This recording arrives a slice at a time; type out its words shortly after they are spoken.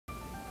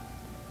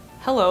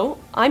Hello,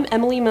 I'm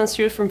Emily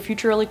Monsieur from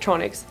Future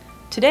Electronics.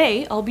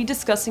 Today, I'll be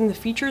discussing the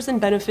features and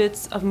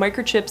benefits of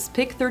Microchip's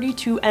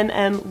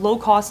PIC32MM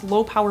low-cost,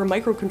 low-power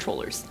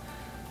microcontrollers.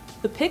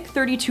 The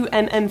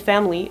PIC32MM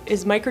family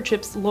is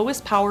Microchip's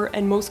lowest power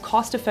and most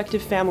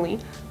cost-effective family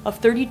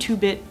of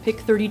 32-bit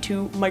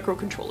PIC32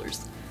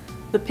 microcontrollers.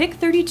 The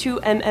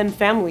PIC32MM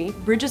family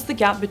bridges the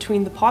gap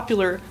between the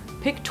popular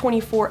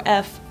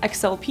PIC24F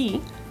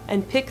XLP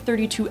and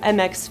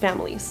PIC32MX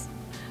families.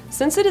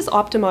 Since it is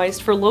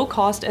optimized for low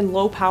cost and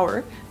low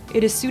power,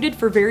 it is suited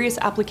for various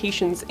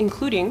applications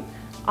including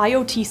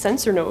IoT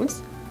sensor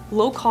nodes,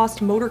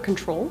 low-cost motor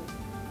control,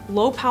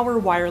 low-power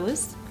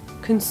wireless,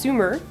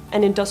 consumer,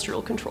 and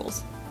industrial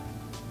controls.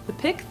 The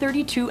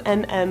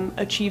PIC32MM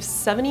achieves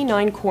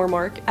 79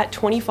 CoreMark at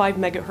 25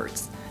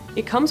 MHz.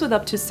 It comes with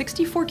up to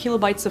 64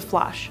 kilobytes of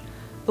flash.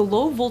 The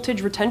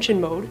low-voltage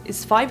retention mode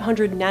is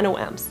 500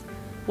 nanoamps,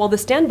 while the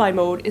standby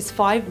mode is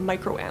 5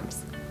 microamps.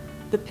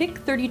 The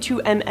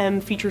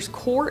PIC32MM features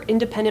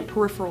core-independent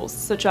peripherals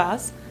such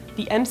as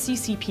the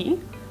MCCP,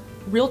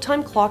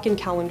 real-time clock and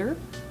calendar,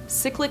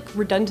 Cyclic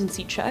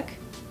Redundancy Check,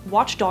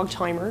 watchdog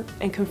timer,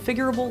 and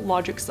configurable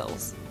logic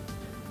cells.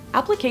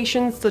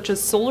 Applications such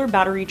as solar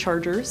battery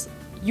chargers,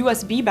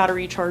 USB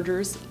battery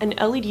chargers, and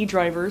LED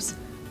drivers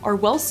are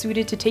well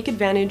suited to take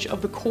advantage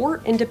of the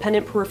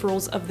core-independent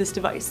peripherals of this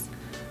device.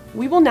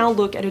 We will now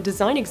look at a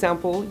design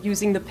example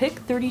using the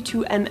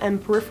PIC32MM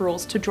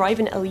peripherals to drive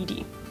an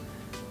LED.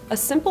 A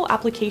simple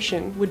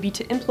application would be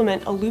to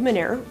implement a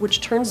luminaire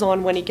which turns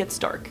on when it gets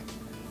dark.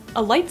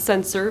 A light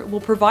sensor will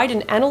provide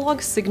an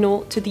analog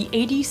signal to the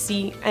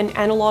ADC and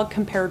analog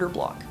comparator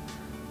block.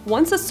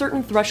 Once a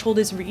certain threshold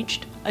is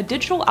reached, a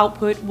digital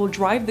output will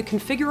drive the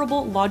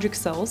configurable logic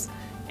cells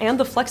and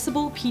the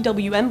flexible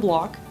PWM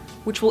block,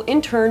 which will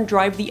in turn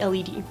drive the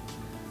LED.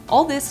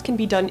 All this can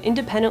be done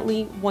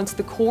independently once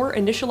the core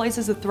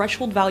initializes the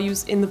threshold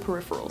values in the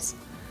peripherals.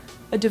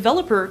 A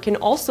developer can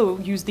also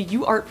use the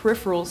UART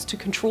peripherals to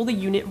control the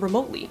unit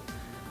remotely.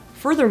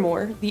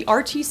 Furthermore, the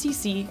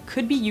RTCC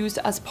could be used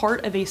as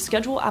part of a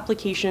schedule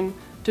application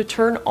to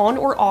turn on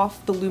or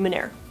off the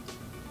luminaire.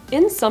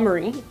 In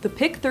summary, the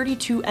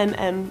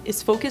PIC32MM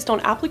is focused on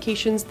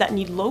applications that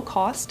need low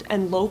cost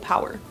and low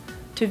power.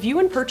 To view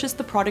and purchase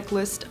the product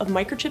list of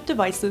Microchip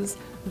devices,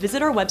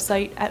 visit our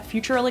website at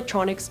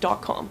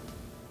futureelectronics.com.